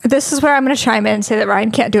This is where I'm going to chime in and say that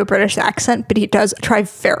Ryan can't do a British accent, but he does try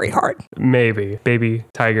very hard. Maybe. Baby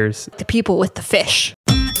tigers. The people with the fish.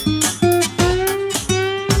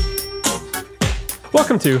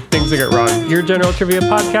 Welcome to Things I Get Wrong, your general trivia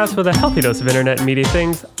podcast with a healthy dose of internet and media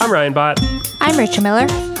things. I'm Ryan Bott. I'm Rachel Miller.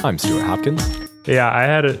 I'm Stuart Hopkins. Yeah,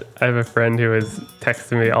 I have a friend who was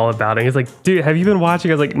texting me all about it. He's like, dude, have you been watching?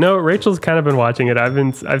 I was like, no, Rachel's kind of been watching it.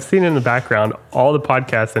 I've seen it in the background, all the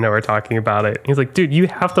podcasts I know are talking about it. He's like, dude, you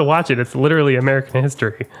have to watch it. It's literally American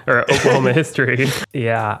history or Oklahoma history.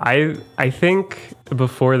 Yeah, I think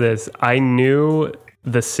before this, I knew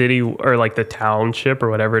the city or like the township or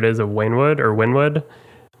whatever it is of Wynwood.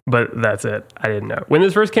 But that's it. I didn't know. When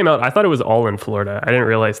this first came out, I thought it was all in Florida. I didn't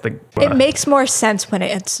realize it makes more sense when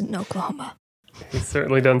it's in Oklahoma. He's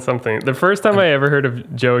certainly done something. The first time I ever heard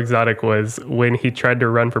of Joe Exotic was when he tried to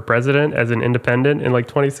run for president as an independent in like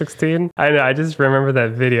 2016. I just remember that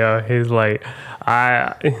video. He's like,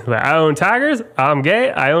 I own tigers. I'm gay.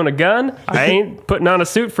 I own a gun. I ain't putting on a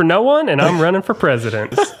suit for no one, and I'm running for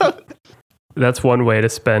president. That's one way to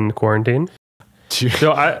spend quarantine.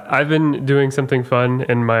 So I've been doing something fun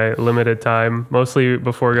in my limited time, mostly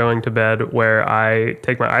before going to bed, where I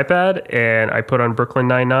take my iPad and I put on Brooklyn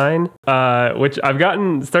Nine-Nine, which I've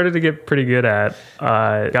started to get pretty good at,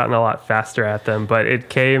 gotten a lot faster at them. But it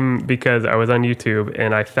came because I was on YouTube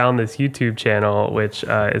and I found this YouTube channel, which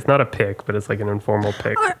is not a pick, but it's like an informal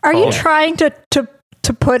pick. Are you trying to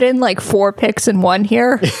put in like 4 picks in one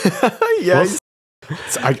here? Yes.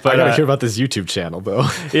 So I gotta hear about this YouTube channel though.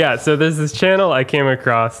 Yeah, so there's this channel I came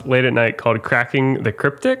across late at night called Cracking the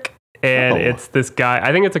Cryptic. And it's this guy,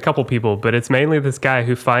 I think it's a couple people, but it's mainly this guy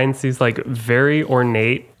who finds these like very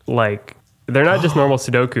ornate, like they're not just normal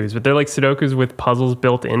Sudokus, but they're like Sudokus with puzzles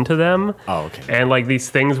built into them. Oh, okay. And like these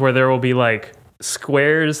things where there will be like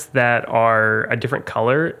squares that are a different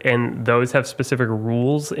color and those have specific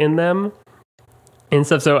rules in them. And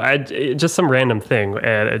stuff. So just some random thing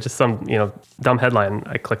and just some, dumb headline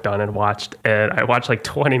I clicked on and watched. And I watched like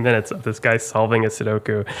 20 minutes of this guy solving a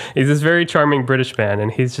Sudoku. He's this very charming British man. And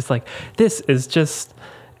he's just like, it's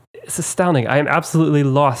astounding. I am absolutely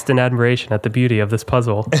lost in admiration at the beauty of this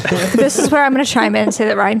puzzle. This is where I'm going to chime in and say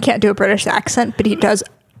that Ryan can't do a British accent, but he does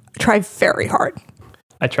try very hard.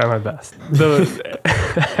 I try my best. So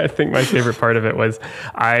I think my favorite part of it was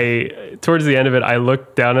towards the end of it, I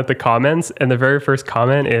looked down at the comments and the very first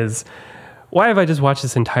comment is, why have I just watched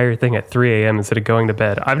this entire thing at 3 a.m. instead of going to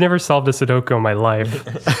bed? I've never solved a Sudoku in my life.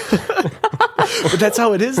 But that's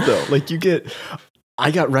how it is though. Like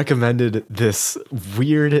I got recommended this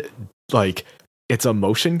weird, like it's a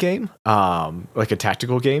motion game, like a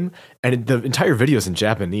tactical game. And the entire video is in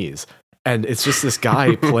Japanese. And it's just this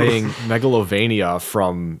guy playing Megalovania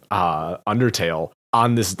from Undertale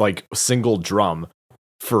on this like single drum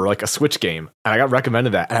for like a Switch game. And I got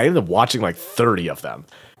recommended that. And I ended up watching like 30 of them.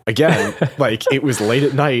 Again, like it was late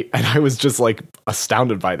at night and I was just like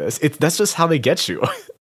astounded by this. That's just how they get you.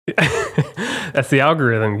 That's the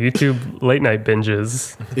algorithm. YouTube late night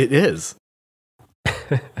binges. It is.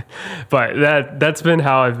 But that's been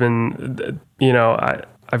how I've been,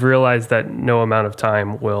 I've realized that no amount of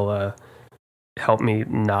time will help me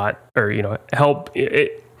help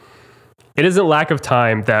it isn't lack of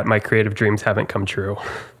time that my creative dreams haven't come true,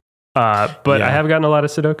 but yeah. I have gotten a lot of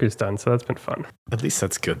Sudokus done, so that's been fun. At least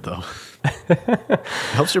that's good though.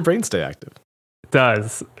 Helps your brain stay active. It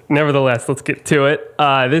does. Nevertheless, let's get to it.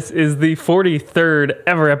 This is the 43rd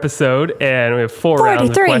ever episode and we have 4 rounds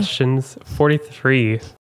of questions. 43.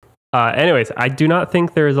 Anyways, I do not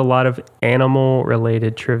think there is a lot of animal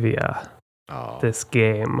related trivia this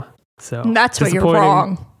game. So that's where you're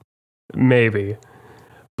wrong. Maybe.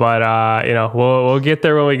 But, we'll get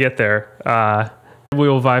there when we get there. We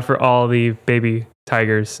will vie for all the baby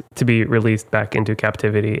tigers to be released back into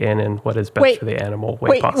captivity and in what is best for the animal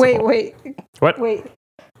way possible. Wait. What?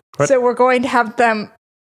 So we're going to have them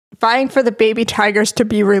vying for the baby tigers to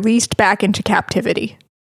be released back into captivity.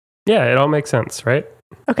 Yeah, it all makes sense, right?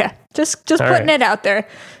 Okay. Just putting it out there.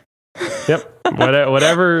 Yep.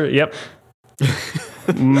 Whatever. Yep.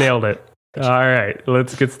 Nailed it. All right.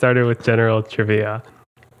 Let's get started with general trivia.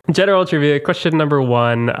 General trivia, question number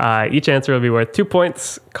 1. Each answer will be worth 2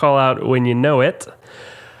 points. Call out when you know it.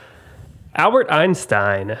 Albert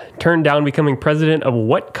Einstein turned down becoming president of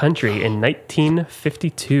what country in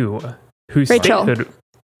 1952? Whose statehood?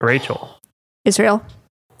 Rachel. Israel.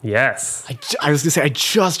 Yes. I was going to say, I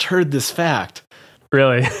just heard this fact.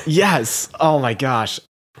 Really? Yes. Oh my gosh.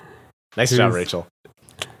 Nice job, Rachel.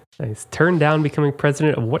 Nice. Turned down becoming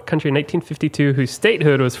president of what country in 1952 whose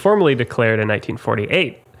statehood was formally declared in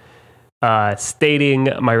 1948? Stating,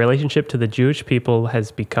 my relationship to the Jewish people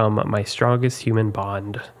has become my strongest human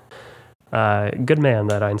bond. Good man,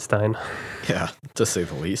 that Einstein. Yeah, to say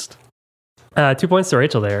the least. 2 points to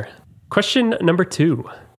Rachel there. Question number 2.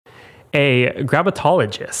 A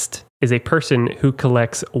grabatologist is a person who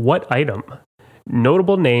collects what item?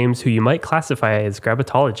 Notable names who you might classify as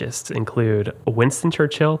grabatologists include Winston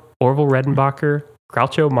Churchill, Orville Redenbacher,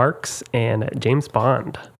 Groucho Marx, and James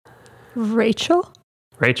Bond. Rachel?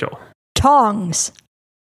 Tongs?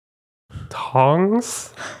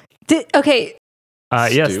 Okay.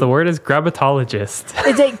 Yes, the word is grabatologist.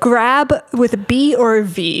 Is it grab with a B or a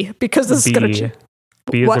V? Because this is going to...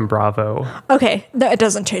 B is in Bravo. Okay, no, it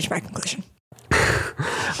doesn't change my conclusion.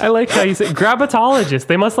 I like how you say grabatologist.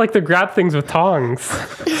 They must like to grab things with tongs.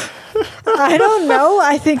 I don't know.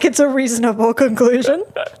 I think it's a reasonable conclusion.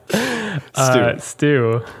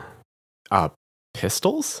 Stu.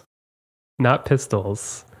 Pistols? Not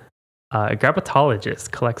pistols. A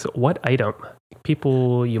grabatologist collects what item?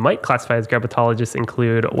 People you might classify as grabatologists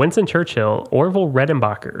include Winston Churchill, Orville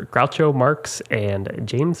Redenbacher, Groucho Marx, and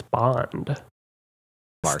James Bond.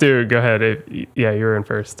 Stu, go ahead. You're in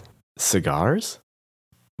first. Cigars?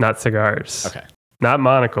 Not cigars. Okay. Not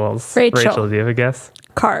monocles. Rachel, do you have a guess?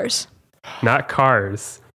 Cars. Not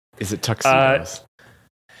cars. Is it tuxedos?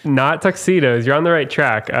 Not tuxedos. You're on the right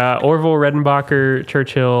track. Orville Redenbacher,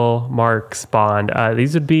 Churchill, Marx, Bond.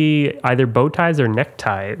 These would be either bow ties or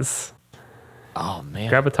neckties. Oh,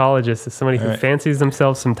 man. Grabatologist is somebody who fancies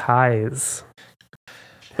themselves some ties.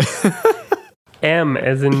 M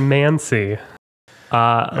as in Mancy.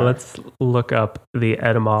 Let's look up the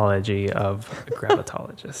etymology of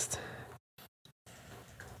grabatologist.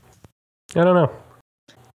 I don't know.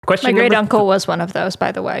 My great uncle was one of those,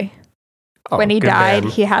 by the way. When he died,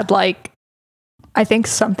 he had I think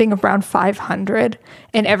something around 500,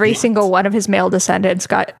 and every single one of his male descendants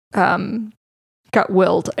got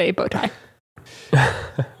willed a bow tie.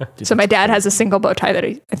 So my dad has a single bow tie that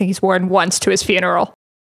I think he's worn once to his funeral.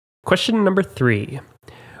 Question number 3.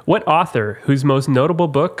 What author whose most notable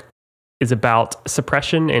book is about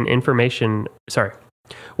suppression and information...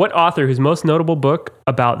 What author whose most notable book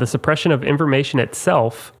about the suppression of information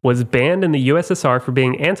itself was banned in the USSR for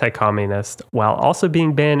being anti-communist, while also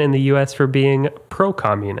being banned in the US for being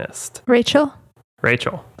pro-communist? Rachel.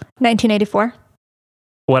 1984.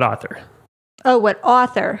 What author? Oh, what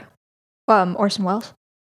author? Orson Welles.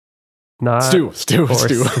 Not Stu.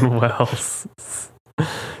 Orson Welles.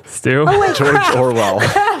 Stu? Oh, wait, George Orwell.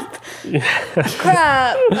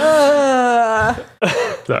 Crap.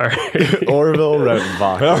 Sorry. Orville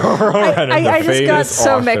Redenbacher. I just got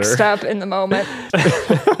so mixed up in the moment.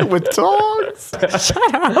 With tongs?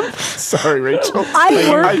 Shut up. Sorry, Rachel. I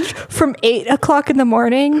worked from 8 o'clock in the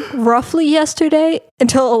morning, roughly yesterday,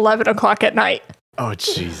 until 11 o'clock at night. Oh,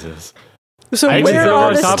 Jesus. So where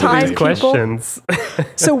all this time, questions.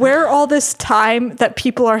 So where all this time that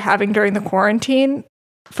people are having during the quarantine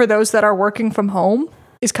for those that are working from home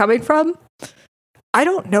is coming from? I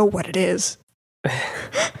don't know what it is.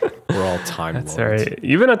 We're all time That's lords. all right.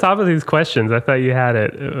 You've been on top of these questions. I thought you had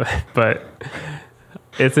it, but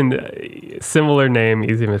it's a similar name,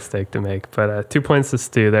 easy mistake to make. But 2 points to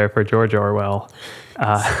Stu there for George Orwell.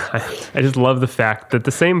 I just love the fact that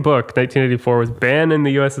the same book, 1984, was banned in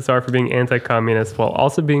the USSR for being anti-communist while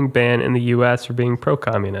also being banned in the US for being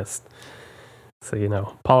pro-communist.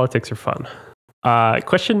 So, politics are fun.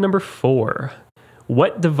 Question number 4.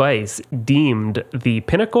 What device deemed the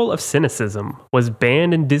pinnacle of cynicism was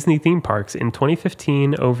banned in Disney theme parks in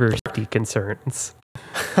 2015 over safety concerns?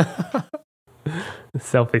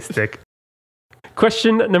 Selfie stick.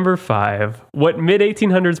 Question number 5. What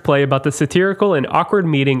mid-1800s play about the satirical and awkward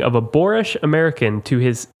meeting of a boorish American to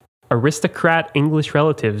his aristocrat English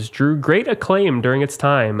relatives drew great acclaim during its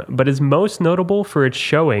time, but is most notable for its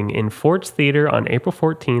showing in Ford's Theater on April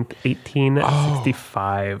 14th,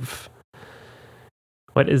 1865?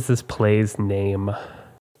 What is this play's name?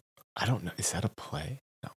 I don't know. Is that a play?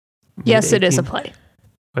 No. Yes, it is a play.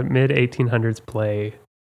 What mid-1800s play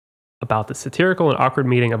about the satirical and awkward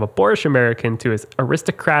meeting of a boorish American to his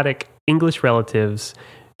aristocratic English relatives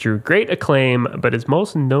drew great acclaim, but is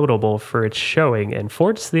most notable for its showing in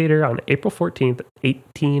Ford's Theater on April 14th,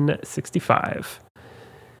 1865.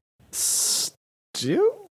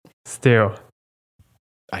 Stu?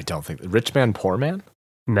 I don't think. Rich Man, Poor Man?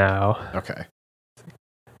 No. Okay.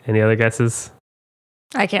 Any other guesses?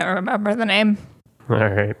 I can't remember the name. All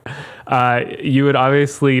right. You would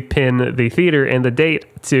obviously pin the theater and the date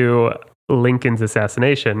to Lincoln's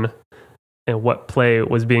assassination. And what play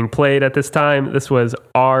was being played at this time? This was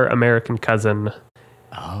Our American Cousin,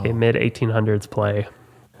 a mid-1800s play.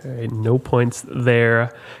 All right, no points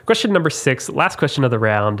there. Question number 6, last question of the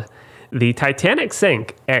round. The Titanic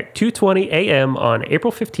sank at 2:20 a.m. on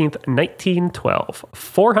April 15th, 1912,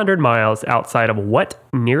 400 miles outside of what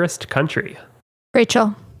nearest country?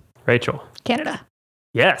 Rachel. Canada.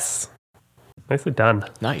 Yes. Nicely done.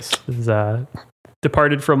 Nice. This is,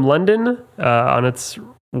 departed from London on its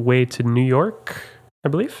way to New York, I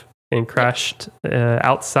believe, and crashed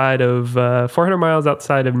outside of 400 miles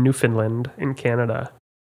outside of Newfoundland in Canada.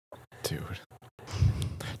 Dude.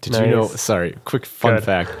 Did you know, sorry, quick fun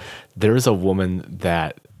fact. There is a woman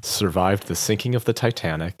that survived the sinking of the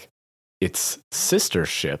Titanic, its sister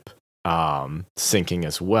ship sinking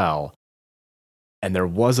as well. And there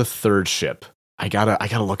was a third ship. I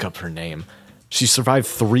gotta look up her name. She survived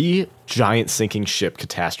 3 giant sinking ship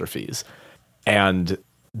catastrophes. And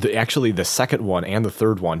the second one and the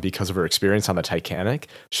third one, because of her experience on the Titanic,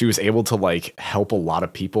 she was able to like help a lot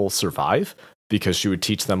of people survive, because she would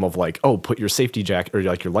teach them of like, oh, put your safety jacket or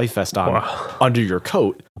like your life vest on under your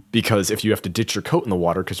coat, because if you have to ditch your coat in the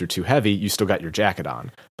water because you're too heavy, you still got your jacket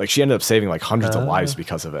on. Like she ended up saving like hundreds of lives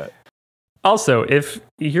because of it. Also, if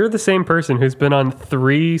you're the same person who's been on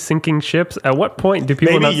 3 sinking ships, at what point do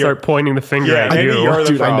people not start pointing the finger at you?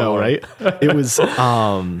 Dude, I know, right? It was,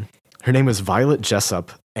 her name was Violet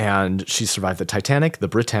Jessup, and she survived the Titanic, the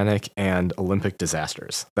Britannic, and Olympic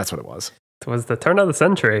disasters. That's what it was. It was the turn of the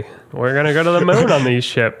century. We're going to go to the moon on these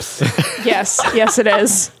ships. Yes, it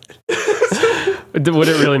is. Would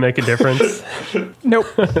it really make a difference? Nope.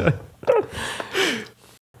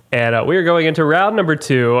 And we are going into round number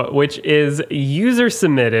 2, which is user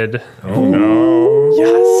submitted. Oh, no.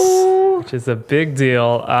 Yes. Which is a big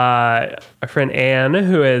deal. Our friend Anne,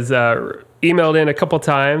 who has emailed in a couple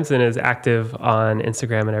times and is active on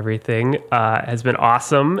Instagram and everything, has been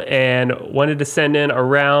awesome and wanted to send in a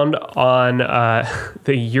round on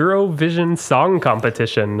the Eurovision Song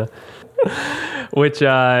Competition, which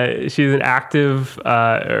she's an active,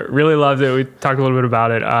 really loves it. We talked a little bit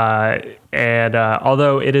about it. And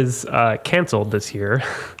although it is canceled this year,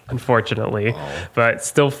 unfortunately, but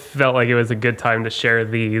still felt like it was a good time to share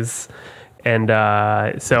these. And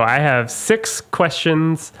so I have 6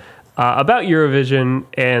 questions about Eurovision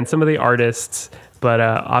and some of the artists, but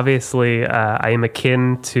obviously I am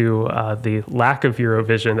akin to the lack of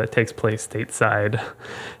Eurovision that takes place stateside.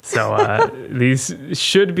 So these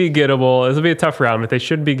should be gettable. This will be a tough round, but they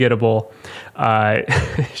should be gettable.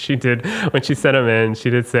 She did, when she sent them in, she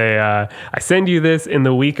did say, I send you this in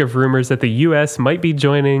the week of rumors that the U.S. might be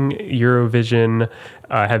joining Eurovision,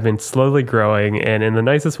 have been slowly growing, and in the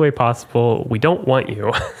nicest way possible, we don't want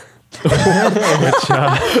you.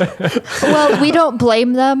 Well, we don't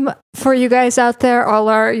blame them for you guys out there, all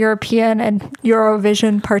our European and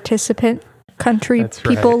Eurovision participant country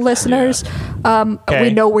listeners. We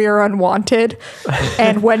know we are unwanted,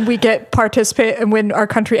 and when we get and when our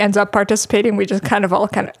country ends up participating, we just kind of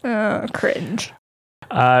cringe.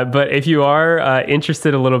 But if you are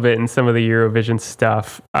interested a little bit in some of the Eurovision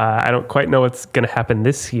stuff, I don't quite know what's going to happen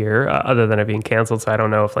this year, other than it being canceled. So I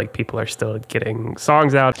don't know if like people are still getting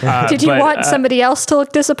songs out. Did you want somebody else to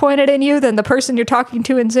look disappointed in you than the person you're talking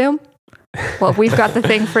to in Zoom? Well, we've got the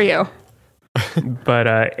thing for you. But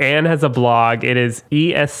Anne has a blog. It is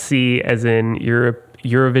ESC, as in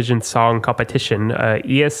Eurovision Song Competition,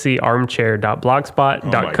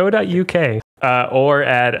 escarmchair.blogspot.co.uk. Or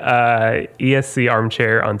at ESC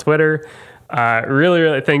Armchair on Twitter.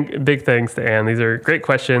 Really big thanks to Anne. These are great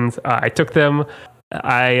questions. I took them.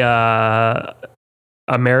 I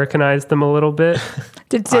Americanized them a little bit.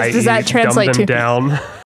 Does that translate to? Down.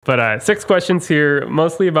 But 6 questions here,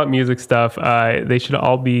 mostly about music stuff. They should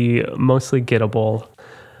all be mostly gettable.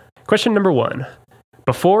 Question number 1.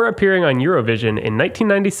 Before appearing on Eurovision in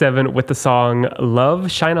 1997 with the song Love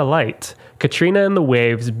Shine a Light, Katrina and the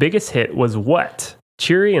Waves' biggest hit was what?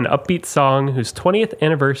 Cheery and upbeat song whose 20th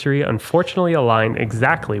anniversary unfortunately aligned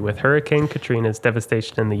exactly with Hurricane Katrina's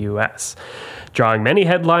devastation in the U.S. Drawing many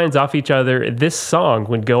headlines off each other, this song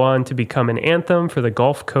would go on to become an anthem for the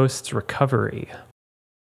Gulf Coast's recovery.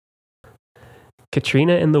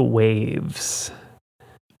 Katrina and the Waves'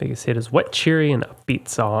 biggest hit is what cheery and upbeat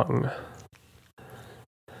song?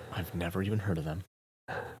 I've never even heard of them.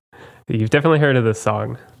 You've definitely heard of this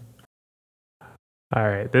song. All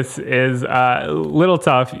right, this is a little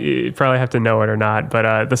tough. You probably have to know it or not,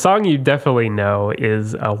 but the song you definitely know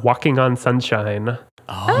is Walking on Sunshine.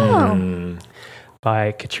 Oh.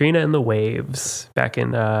 By Katrina and the Waves. Back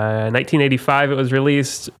in 1985 it was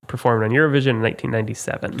released, performed on Eurovision in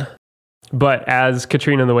 1997. But as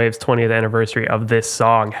Katrina and the Waves' 20th anniversary of this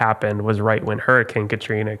song happened was right when Hurricane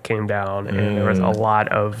Katrina came down, and there was a lot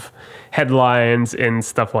of headlines and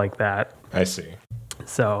stuff like that. I see.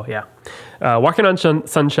 So, yeah. Walking on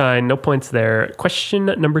Sunshine, no points there. Question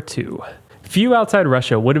number 2. Few outside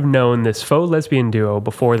Russia would have known this faux lesbian duo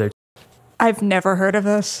before their... I've never heard of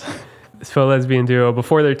this. This faux lesbian duo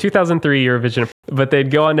before their 2003 Eurovision, but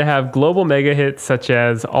they'd go on to have global mega hits such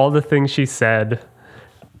as All the Things She Said,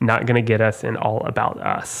 Not Gonna Get Us, and All About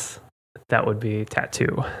Us. That would be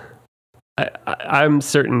Tattoo. I'm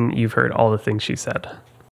certain you've heard All the Things She Said.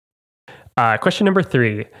 Question number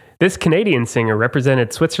 3. This Canadian singer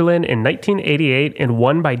represented Switzerland in 1988 and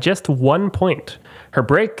won by just 1 point. Her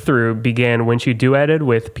breakthrough began when she duetted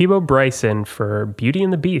with Peabo Bryson for Beauty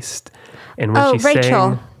and the Beast. And when she Rachel.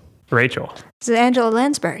 sang... Rachel. This is Angela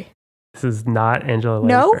Lansbury. This is not Angela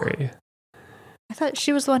Lansbury. No? I thought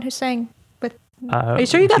she was the one who sang with... Are you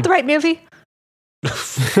sure you got the right movie?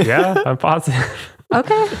 Yeah, I'm positive.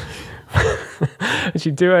 Okay.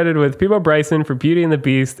 She duetted with Peabo Bryson for Beauty and the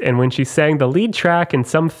Beast, and when she sang the lead track in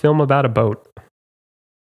some film about a boat.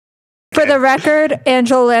 For the record,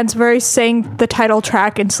 Angela Lansbury sang the title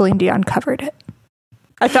track and Celine Dion covered it.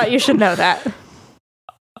 I thought you should know that.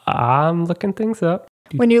 I'm looking things up.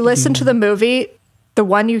 When you listen to the movie, the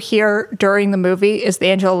one you hear during the movie is the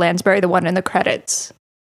Angela Lansbury, the one in the credits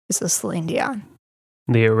is the Celine Dion.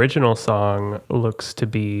 The original song looks to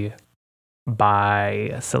be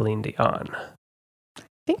by Celine Dion. I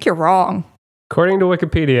think you're wrong. According to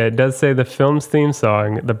Wikipedia, it does say the film's theme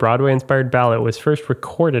song, the Broadway-inspired ballad, was first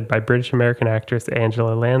recorded by British-American actress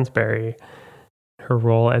Angela Lansbury. Her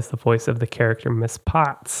role as the voice of the character Miss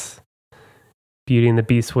Potts. Beauty and the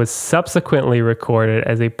Beast was subsequently recorded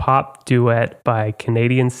as a pop duet by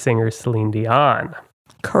Canadian singer Celine Dion.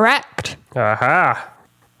 Correct. Aha!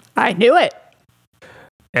 I knew it.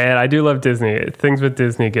 And I do love Disney. Things with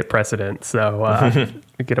Disney get precedent, so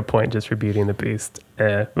I get a point just for Beauty and the Beast.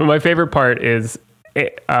 My favorite part is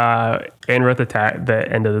Anne wrote the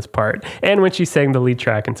end of this part, and when she sang the lead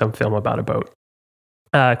track in some film about a boat.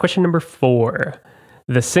 Question number 4.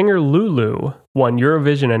 The singer Lulu won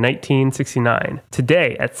Eurovision in 1969.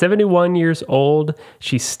 Today, at 71 years old,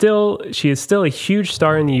 she is still a huge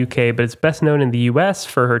star in the UK, but is best known in the US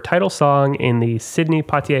for her title song in the Sidney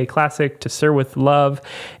Poitier classic To Sir with Love,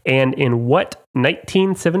 and in what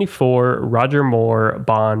 1974 Roger Moore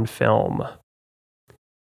Bond film?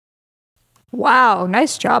 Wow,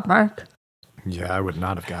 nice job, Mark. Yeah, I would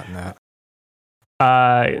not have gotten that.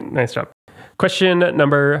 Nice job. Question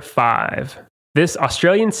number 5. This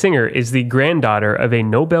Australian singer is the granddaughter of a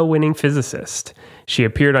Nobel-winning physicist. She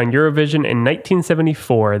appeared on Eurovision in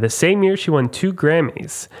 1974, the same year she won 2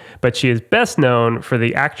 Grammys, but she is best known for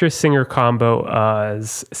the actress-singer combo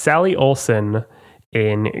as Sally Olsen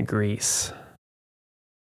in Grease.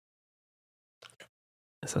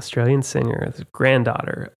 This Australian singer is the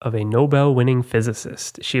granddaughter of a Nobel-winning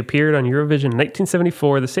physicist. She appeared on Eurovision in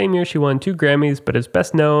 1974, the same year she won 2 Grammys, but is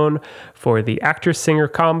best known for the actress-singer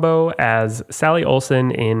combo as Sally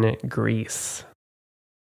Olsen in Grease.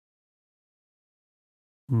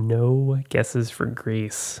 No guesses for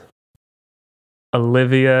Grease.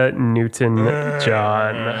 Olivia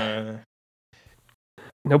Newton-John.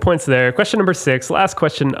 No points there. Question number 6, last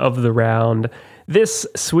question of the round. This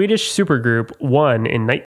Swedish supergroup won in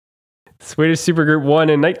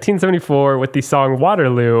 1974 with the song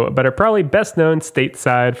Waterloo, but are probably best known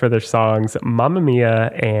stateside for their songs Mamma Mia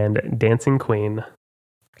and Dancing Queen.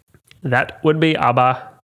 That would be ABBA.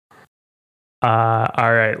 All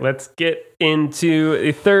right, let's get into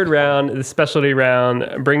the third round, the specialty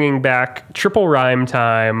round, bringing back triple rhyme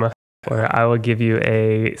time, where I will give you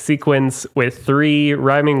a sequence with 3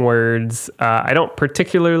 rhyming words. I don't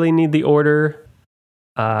particularly need the order.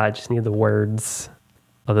 I just need the words,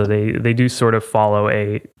 although they do sort of follow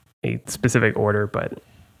a specific order, but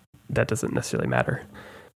that doesn't necessarily matter.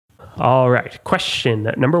 All right,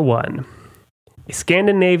 question number 1. A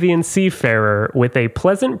Scandinavian seafarer with a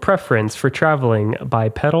pleasant preference for traveling by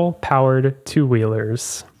pedal-powered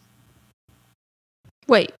two-wheelers.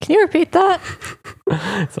 Wait, can you repeat that?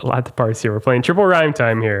 It's a lot to parse here. We're playing triple rhyme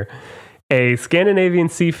time here. A Scandinavian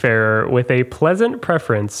seafarer with a pleasant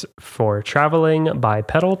preference for traveling by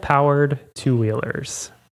pedal-powered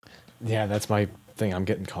two-wheelers. Yeah, that's my thing I'm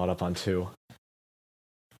getting caught up on too.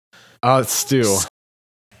 Stu.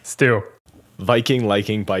 Stu. Viking,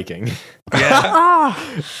 liking, biking. Yeah.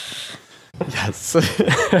 Yes.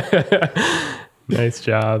 Nice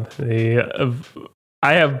job.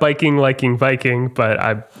 I have biking, liking, Viking,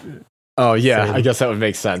 but Oh yeah, same. I guess that would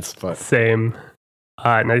make sense. But Same.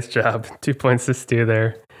 Nice job. 2 points to Stu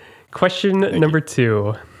there. Question number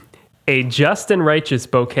 2. A just and righteous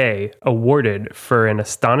bouquet awarded for an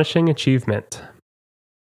astonishing achievement.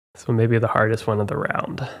 This one may be the hardest one of the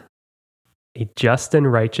round. A just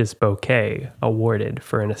and righteous bouquet awarded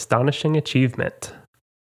for an astonishing achievement.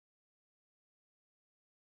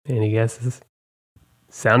 Any guesses?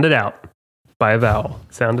 Sound it out. By a vowel.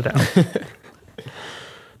 Sound it out.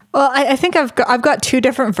 Well, I think I've got two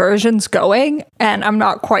different versions going, and I'm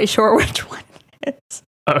not quite sure which one it is.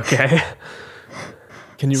 Okay.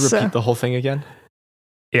 Can you repeat the whole thing again?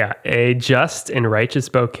 Yeah, a just and righteous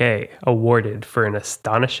bouquet awarded for an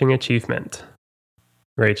astonishing achievement.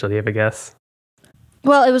 Rachel, do you have a guess?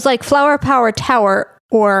 Well, it was like Flower Power Tower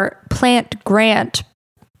or Plant Grant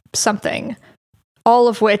something, all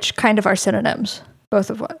of which kind of are synonyms. Both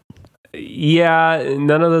of what? Yeah,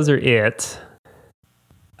 none of those are it.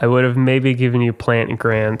 I would have maybe given you Plant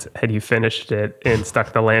Grant had you finished it and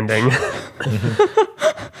stuck the landing.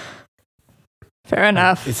 Fair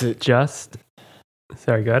enough. Is it just...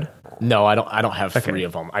 Sorry, good. No, I don't have three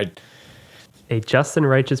of them. A just and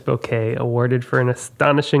righteous bouquet awarded for an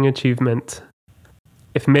astonishing achievement.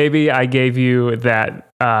 If maybe I gave you that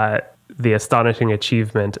the astonishing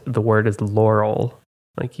achievement, the word is laurel.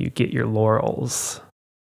 Like you get your laurels.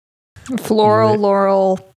 Floral,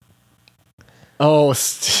 laurel. Oh,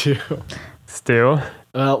 stew. Stew?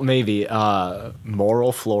 Well, maybe.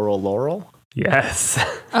 Moral, floral, laurel? Yes.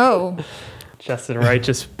 Oh. Just and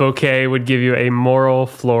righteous bouquet would give you a moral,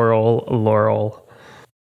 floral, laurel.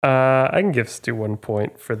 I can give Stu 1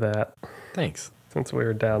 point for that. Thanks. Since we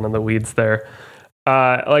were down in the weeds there.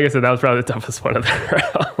 Like I said, that was probably the toughest one of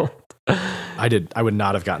the round. I would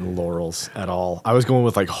not have gotten laurels at all. I was going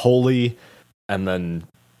with like holy, and then,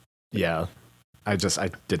 yeah. I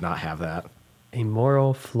did not have that. A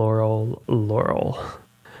moral, floral, laurel.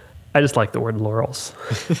 I just like the word laurels.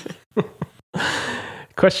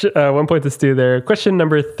 Question 1 point to Stu there. Question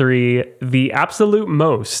number 3. The absolute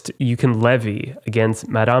most you can levy against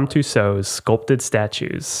Madame Tussauds sculpted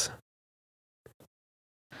statues.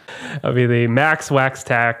 That'll be the max wax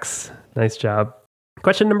tax. Nice job.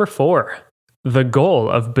 Question number 4. The goal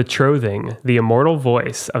of betrothing the immortal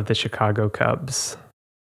voice of the Chicago Cubs.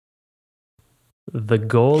 The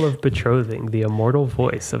goal of betrothing the immortal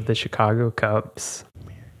voice of the Chicago Cubs.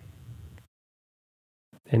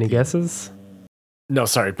 Any guesses? No,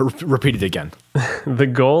 sorry. Repeat it again. The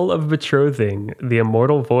goal of betrothing the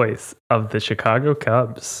immortal voice of the Chicago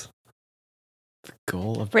Cubs. The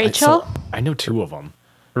goal of... Rachel? I know 2 of them.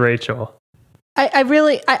 Rachel.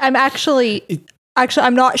 I'm actually,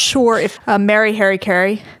 I'm not sure if Mary Harry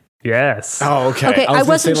Carey. Yes. Oh, okay. Okay, I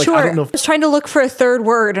wasn't say, sure. I don't know I was trying to look for a third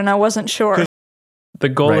word, and I wasn't sure. The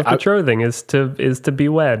goal of betrothing is to be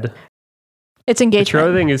wed. It's engagement.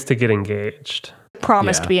 Betrothing is to get engaged.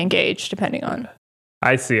 Promise to be engaged, depending on...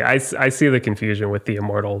 I see. I see the confusion with the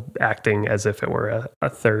immortal acting as if it were a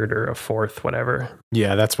third or a fourth, whatever.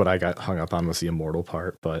 Yeah, that's what I got hung up on, was the immortal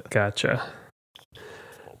part. But gotcha.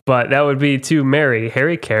 But that would be to marry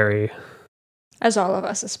Harry Carey. As all of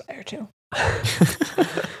us aspire to.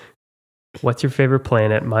 What's your favorite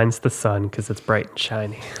planet? Mine's the sun because it's bright and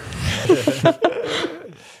shiny.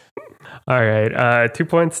 All right. 2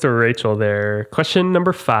 points to Rachel there. Question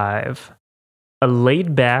number 5. A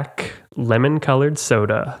laid-back, lemon-colored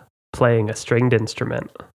soda playing a stringed instrument.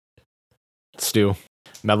 Stu.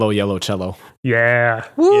 Mellow Yellow Cello. Yeah.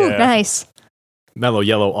 Woo, yeah. Nice. Mellow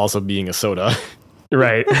Yellow also being a soda.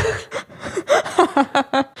 Right.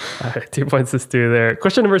 All right, 2 points to Stu there.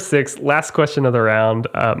 Question number 6, last question of the round.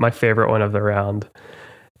 My favorite one of the round.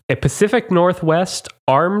 A Pacific Northwest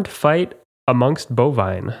armed fight amongst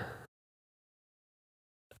bovine.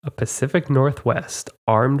 A Pacific Northwest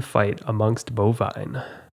armed fight amongst bovine.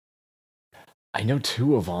 I know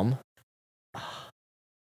 2 of them.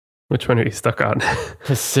 Which one are you stuck on?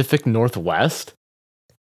 Pacific Northwest?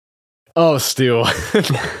 Oh, Stu.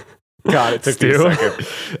 God, it took me a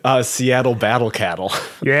second. Seattle Battle Cattle.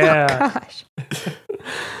 Yeah. Oh, gosh.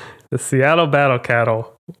 The Seattle Battle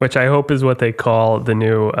Cattle, which I hope is what they call the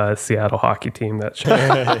new Seattle hockey team. That show.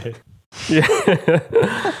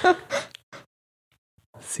 Yeah.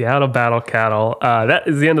 Seattle Battle Cattle. That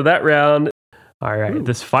is the end of that round. All right. Ooh.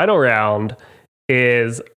 This final round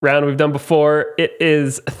is round we've done before. It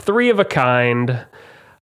is 3 of a kind.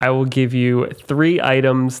 I will give you 3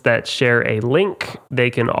 items that share a link. They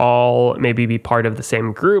can all maybe be part of the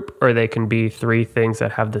same group, or they can be 3 things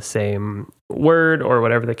that have the same word, or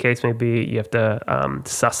whatever the case may be. You have to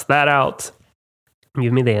suss that out.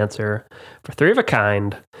 Give me the answer for 3 of a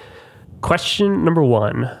kind. Question number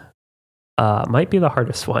 1 might be the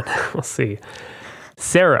hardest one. We'll see.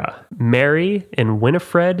 Sarah, Mary, and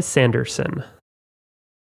Winifred Sanderson.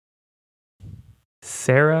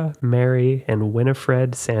 Sarah, Mary, and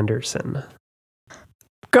Winifred Sanderson.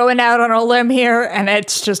 Going out on a limb here, and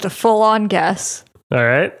it's just a full-on guess. All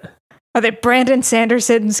right. Are they Brandon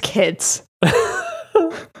Sanderson's kids?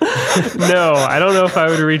 No, I don't know if I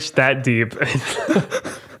would reach that deep.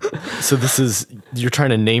 So you're trying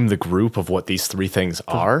to name the group of what these three things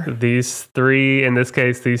are? These three, in this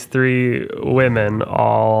case, these three women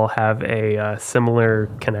all have a similar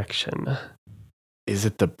connection. Is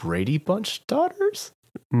it the Brady Bunch daughters?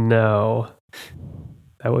 No.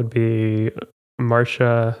 That would be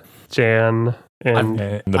Marsha, Jan, and...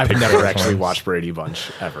 I've never actually watched Brady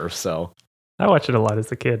Bunch ever, so... I watched it a lot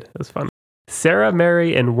as a kid. It was fun. Sarah,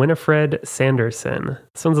 Mary, and Winifred Sanderson.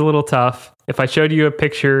 This one's a little tough. If I showed you a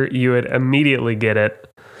picture, you would immediately get it.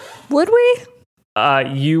 Would we?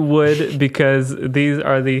 You would, because these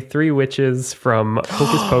are the three witches from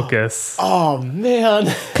Hocus Pocus. Oh,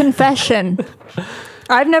 man. Confession.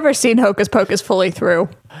 I've never seen Hocus Pocus fully through.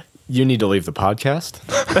 You need to leave the podcast.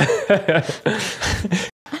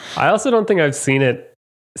 I also don't think I've seen it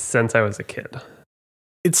since I was a kid.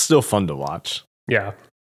 It's still fun to watch. Yeah.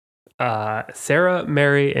 Sarah,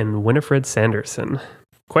 Mary, and Winifred Sanderson.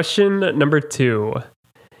 Question number 2.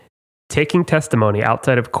 Taking testimony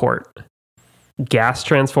outside of court. Gas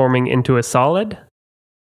transforming into a solid.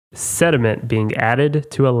 Sediment being added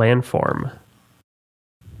to a landform.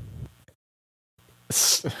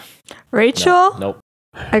 Rachel? Nope.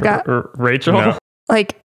 I got Rachel? No.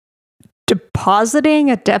 Like depositing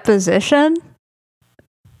a deposition?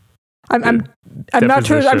 I'm not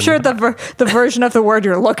sure. I'm sure the version of the word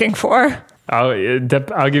you're looking for.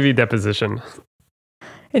 I'll give you deposition.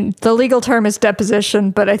 And the legal term is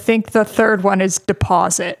deposition, but I think the third one is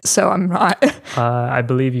deposit. So I'm not. I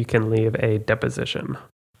believe you can leave a deposition.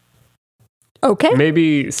 Okay.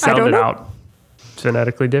 Maybe sounded out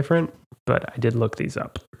phonetically different, but I did look these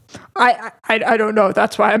up. I don't know.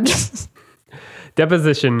 That's why I'm just.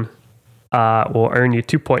 Deposition will earn you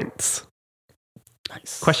 2 points.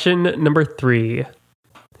 Nice. Question number 3.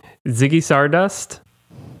 Ziggy Stardust,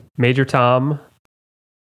 Major Tom,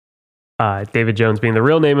 David Jones being the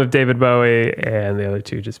real name of David Bowie, and the other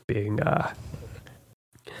two just being...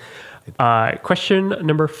 Question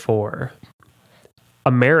number 4.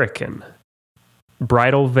 American,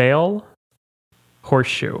 Bridal Veil,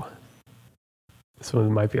 Horseshoe. This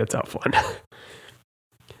one might be a tough one.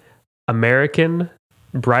 American,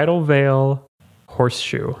 Bridal Veil,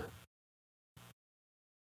 Horseshoe.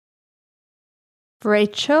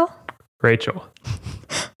 Rachel?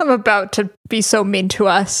 I'm about to be so mean to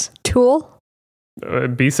us. Tool?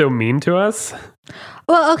 Be so mean to us?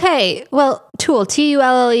 Well, okay. Well, tool.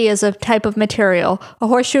 Tulle is a type of material. A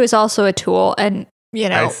horseshoe is also a tool, and, you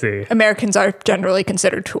know, I see. Americans are generally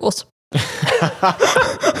considered tools. I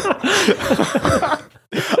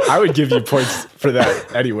would give you points for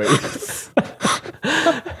that anyway.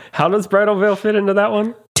 How does Bridal Veil fit into that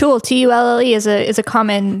one? Tulle, Tulle is a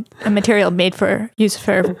common material made for use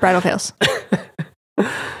for bridal veils.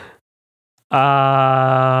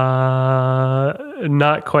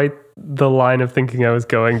 Not quite the line of thinking I was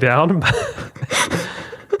going down.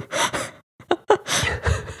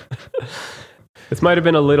 This might have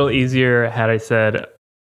been a little easier had I said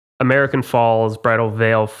American Falls, Bridal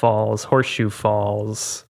Veil Falls, Horseshoe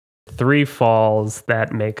Falls, 3 falls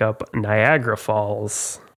that make up Niagara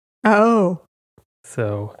Falls. Oh.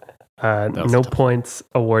 So, no points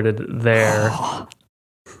awarded there. I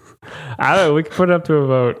don't know, we can put it up to a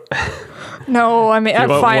vote. No, I mean, I'm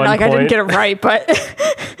fine. Like, point? I didn't get it right, but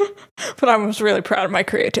but I was really proud of my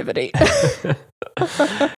creativity.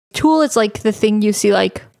 Tulle is like the thing you see,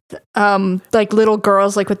 like little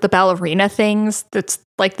girls, like with the ballerina things. That's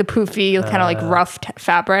like the poofy, kind of like rough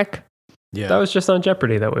fabric. Yeah, that was just on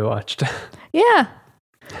Jeopardy that we watched. Yeah.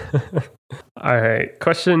 All right.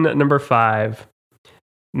 Question number 5.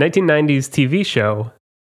 1990s TV show,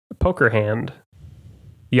 Poker Hand,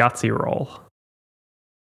 Yahtzee Roll.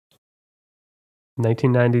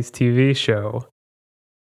 1990s TV show,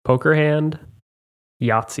 Poker Hand,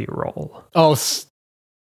 Yahtzee Roll. Oh,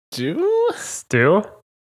 Stu? Stu?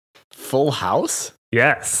 Full House?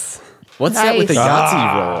 Yes. What's that with the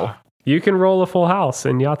Yahtzee roll? You can roll a full house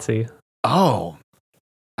in Yahtzee. Oh.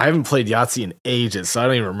 I haven't played Yahtzee in ages, so I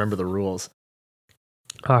don't even remember the rules.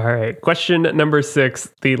 All right. Question number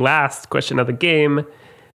 6, the last question of the game.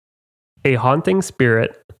 A haunting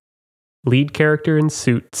spirit, lead character in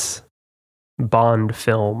Suits, Bond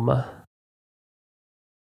film. A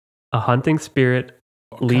haunting spirit,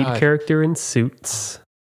 lead character in Suits,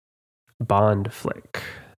 Bond flick. What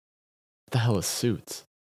the hell is Suits?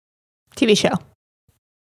 TV show.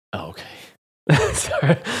 Oh, okay.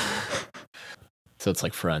 Sorry. So it's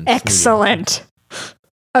like Friends. Excellent.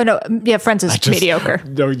 Oh, no. Yeah, Friends is mediocre.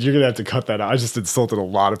 No, you're going to have to cut that out. I just insulted a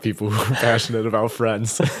lot of people who are passionate about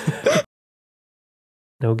Friends.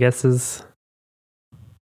 No guesses?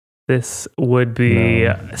 This would be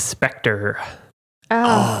Spectre.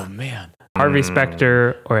 Oh man. Harvey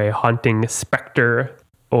Specter, or A Haunting Spectre,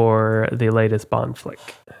 or the latest Bond flick.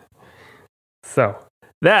 So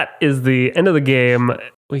that is the end of the game.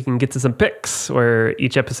 We can get to some picks where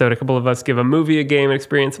each episode, a couple of us give a movie, a game, an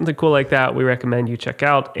experience, something cool like that. We recommend you check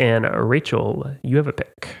out. And Rachel, you have a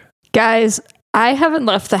pick. Guys, I haven't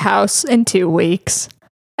left the house in 2 weeks.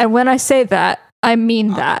 And when I say that, I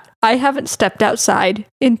mean that. I haven't stepped outside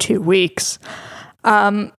in 2 weeks.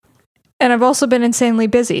 And I've also been insanely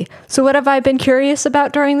busy. So what have I been curious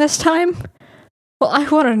about during this time? Well, I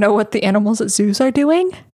want to know what the animals at zoos are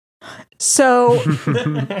doing. So,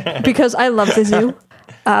 because I love the zoo.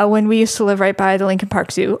 When we used to live right by the Lincoln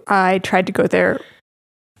Park Zoo, I tried to go there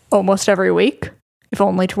almost every week, if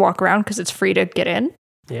only to walk around because it's free to get in.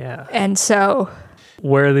 Yeah. And so...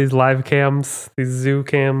 Where are these live cams? These zoo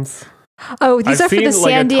cams? Oh, these are for the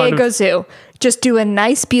San Diego Zoo. Just do a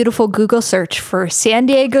nice, beautiful Google search for San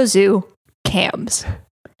Diego Zoo cams.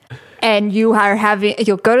 And you'll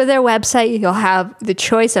go to their website, you'll have the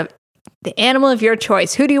choice of the animal of your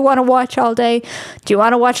choice. Who do you want to watch all day? Do you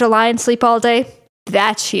want to watch a lion sleep all day?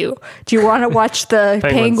 That's you. Do you want to watch the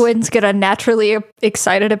penguins get unnaturally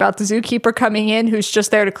excited about the zookeeper coming in who's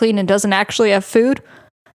just there to clean and doesn't actually have food?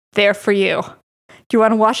 They're for you. Do you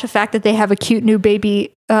want to watch the fact that they have a cute new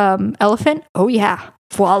baby elephant? Oh yeah,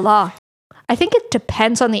 voila. I think it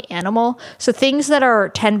depends on the animal. So things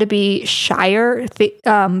that tend to be shyer,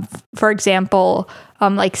 for example,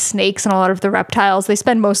 like snakes and a lot of the reptiles, they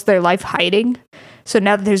spend most of their life hiding. So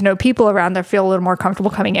now that there's no people around, they feel a little more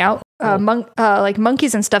comfortable coming out. Like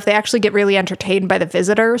monkeys and stuff, they actually get really entertained by the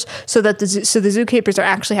visitors. So that the zookeepers are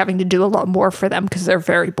actually having to do a lot more for them because they're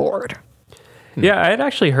very bored. Yeah, I had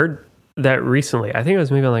actually heard that recently. I think it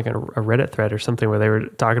was maybe on like a Reddit thread or something where they were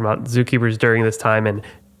talking about zookeepers during this time, and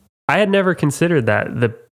I had never considered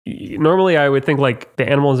that. Normally I would think like the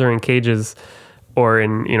animals are in cages or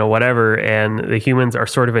in, whatever, and the humans are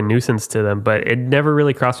sort of a nuisance to them, but it never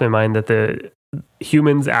really crossed my mind that the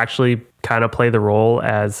humans actually kind of play the role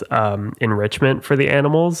as enrichment for the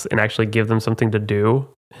animals and actually give them something to do.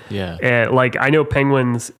 Yeah. And like, I know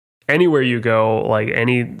penguins, anywhere you go, like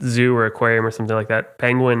any zoo or aquarium or something like that,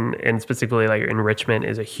 penguin and specifically like enrichment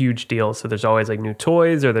is a huge deal. So there's always like new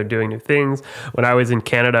toys or they're doing new things. When I was in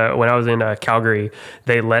Canada, when I was in Calgary,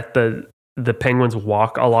 they let the penguins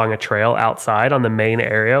walk along a trail outside on the main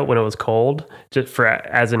area when it was cold, just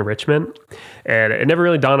as enrichment. And it never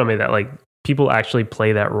really dawned on me that like people actually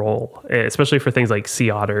play that role, especially for things like sea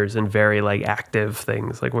otters and very like active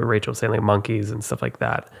things, like what Rachel was saying, like monkeys and stuff like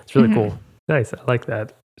that. It's really cool. Nice. I like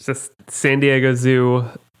that. It's just San Diego Zoo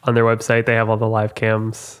on their website. They have all the live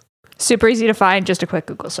cams. Super easy to find. Just a quick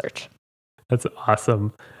Google search. That's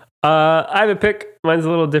awesome. I have a pick. Mine's a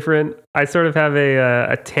little different. I sort of have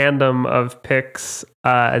a tandem of picks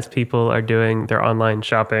as people are doing their online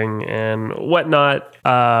shopping and whatnot.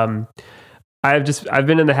 I've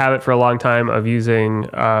been in the habit for a long time of using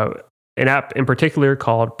an app in particular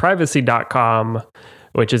called Privacy.com,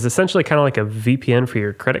 which is essentially kind of like a VPN for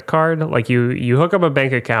your credit card. Like you hook up a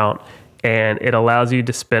bank account and it allows you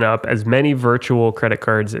to spin up as many virtual credit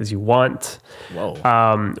cards as you want.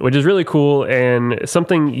 Whoa. Which is really cool and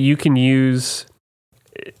something you can use,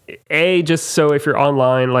 just so if you're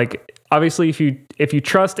online, like obviously if you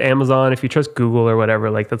trust Amazon, if you trust Google or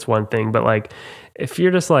whatever, like that's one thing. But like if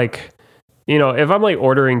you're just like, if I'm like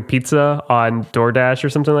ordering pizza on DoorDash or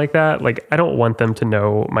something like that, like I don't want them to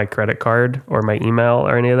know my credit card or my email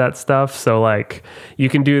or any of that stuff. So like you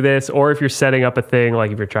can do this, or if you're setting up a thing,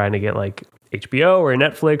 like if you're trying to get like HBO or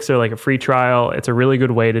Netflix or like a free trial, it's a really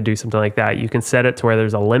good way to do something like that. You can set it to where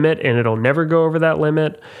there's a limit and it'll never go over that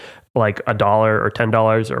limit, like $1 or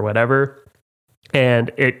 $10 or whatever.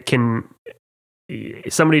 And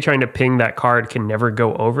somebody trying to ping that card can never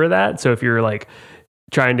go over that. So if you're like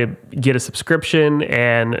trying to get a subscription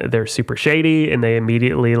and they're super shady and they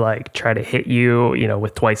immediately like try to hit you,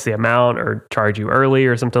 with twice the amount or charge you early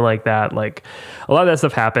or something like that. Like a lot of that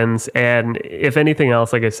stuff happens. And if anything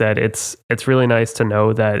else, like I said, it's really nice to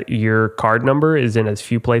know that your card number is in as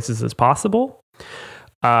few places as possible.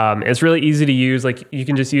 It's really easy to use. Like you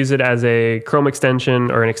can just use it as a Chrome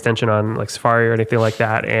extension or an extension on like Safari or anything like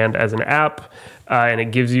that. And as an app, and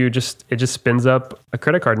it gives you it just spins up a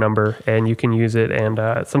credit card number and you can use it.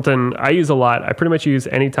 And something I use a lot, I pretty much use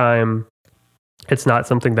anytime it's not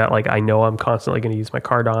something that like I know I'm constantly going to use my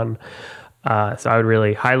card on. So I would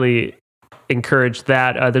really highly encourage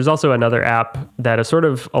that. There's also another app that is sort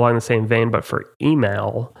of along the same vein, but for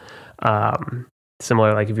email.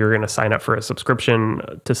 Similar, like if you're going to sign up for a subscription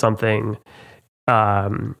to something,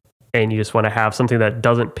 and you just want to have something that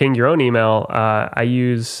doesn't ping your own email, I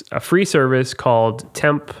use a free service called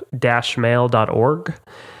temp-mail.org.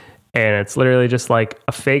 And it's literally just like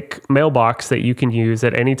a fake mailbox that you can use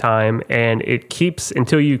at any time. And it keeps,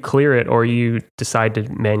 until you clear it or you decide to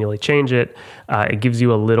manually change it, it gives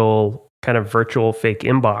you a little kind of virtual fake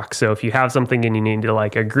inbox. So if you have something and you need to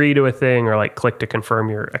like agree to a thing or like click to confirm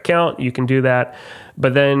your account, you can do that.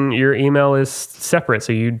 But then your email is separate.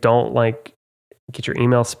 So you don't like get your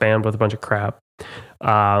email spammed with a bunch of crap.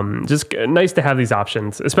 Just nice to have these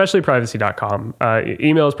options, especially privacy.com.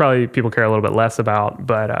 Email is probably people care a little bit less about,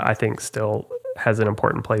 but I think still has an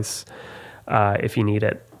important place if you need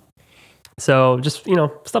it. So just,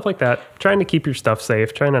 stuff like that. Trying to keep your stuff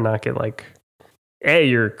safe, trying to not get like,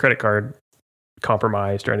 your credit card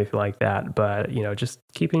compromised or anything like that. But, just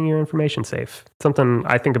keeping your information safe. Something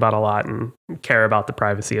I think about a lot and care about the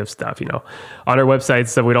privacy of stuff, on our websites,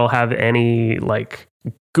 so we don't have any like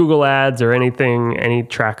Google ads or anything, any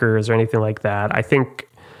trackers or anything like that. I think,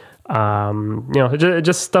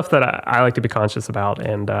 just stuff that I like to be conscious about.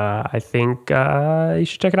 And I think you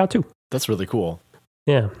should check it out too. That's really cool.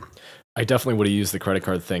 Yeah. I definitely would have used the credit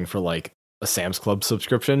card thing for like a Sam's Club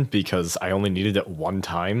subscription because I only needed it one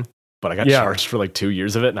time, but I got charged for like 2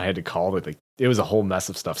 years of it and I had to call it. Like, it was a whole mess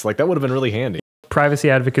of stuff. So like that would have been really handy. Privacy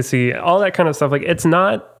advocacy, all that kind of stuff. Like it's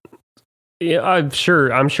not, I'm sure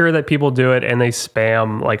that people do it and they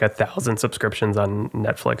spam like 1,000 subscriptions on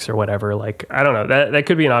Netflix or whatever. Like, I don't know, that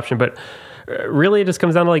could be an option, but really it just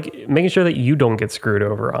comes down to like making sure that you don't get screwed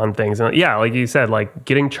over on things. And yeah, like you said, like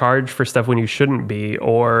getting charged for stuff when you shouldn't be,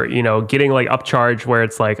 or, getting like upcharged where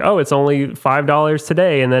it's like, oh, it's only $5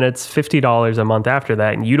 today and then it's $50 a month after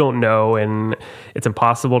that. And you don't know, and it's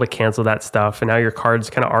impossible to cancel that stuff. And now your card's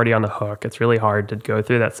kind of already on the hook. It's really hard to go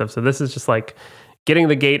through that stuff. So this is just like getting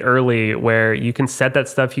the gate early where you can set that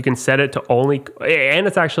stuff. You can set it to only, and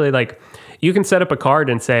it's actually like, you can set up a card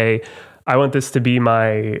and say, I want this to be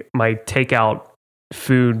my takeout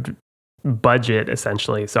food budget,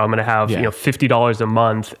 essentially. So I'm going to have, $50 a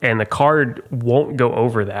month, and the card won't go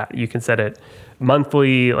over that. You can set it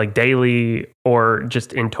monthly, like daily, or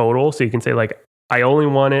just in total. So you can say like, I only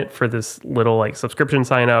want it for this little like subscription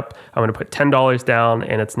sign up. I'm going to put $10 down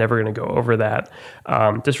and it's never going to go over that.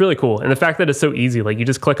 Just really cool. And the fact that it's so easy, like you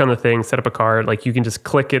just click on the thing, set up a card, like you can just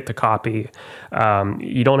click it to copy.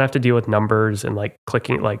 You don't have to deal with numbers and like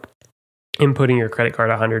clicking, like inputting your credit card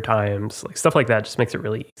 100 times, like stuff like that just makes it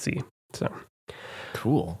really easy. So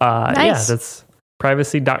cool. Nice. Yeah, that's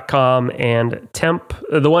privacy.com, and temp.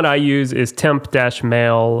 The one I use is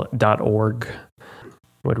temp-mail.org.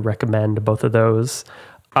 Would recommend both of those.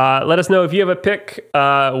 Let us know if you have a pick.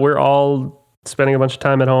 We're all spending a bunch of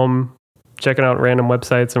time at home checking out random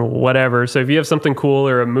websites and whatever. So if you have something cool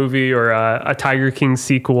or a movie or a Tiger King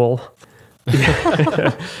sequel,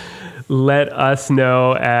 let us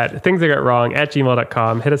know at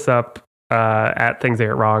thingstheyGotWrong@gmail.com. Hit us up at Things They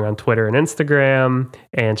Get Wrong on Twitter and Instagram,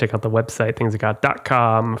 and check out the website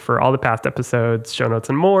thingstheygot.com for all the past episodes, show notes,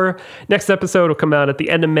 and more. Next episode will come out at the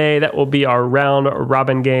end of May. That will be our round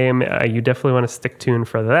robin game. You definitely want to stick tuned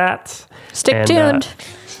for that. Stick tuned,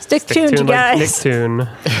 you guys. Nicktoon.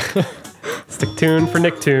 Stick tuned for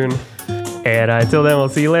Nicktoon. And until then, we'll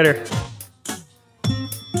see you later.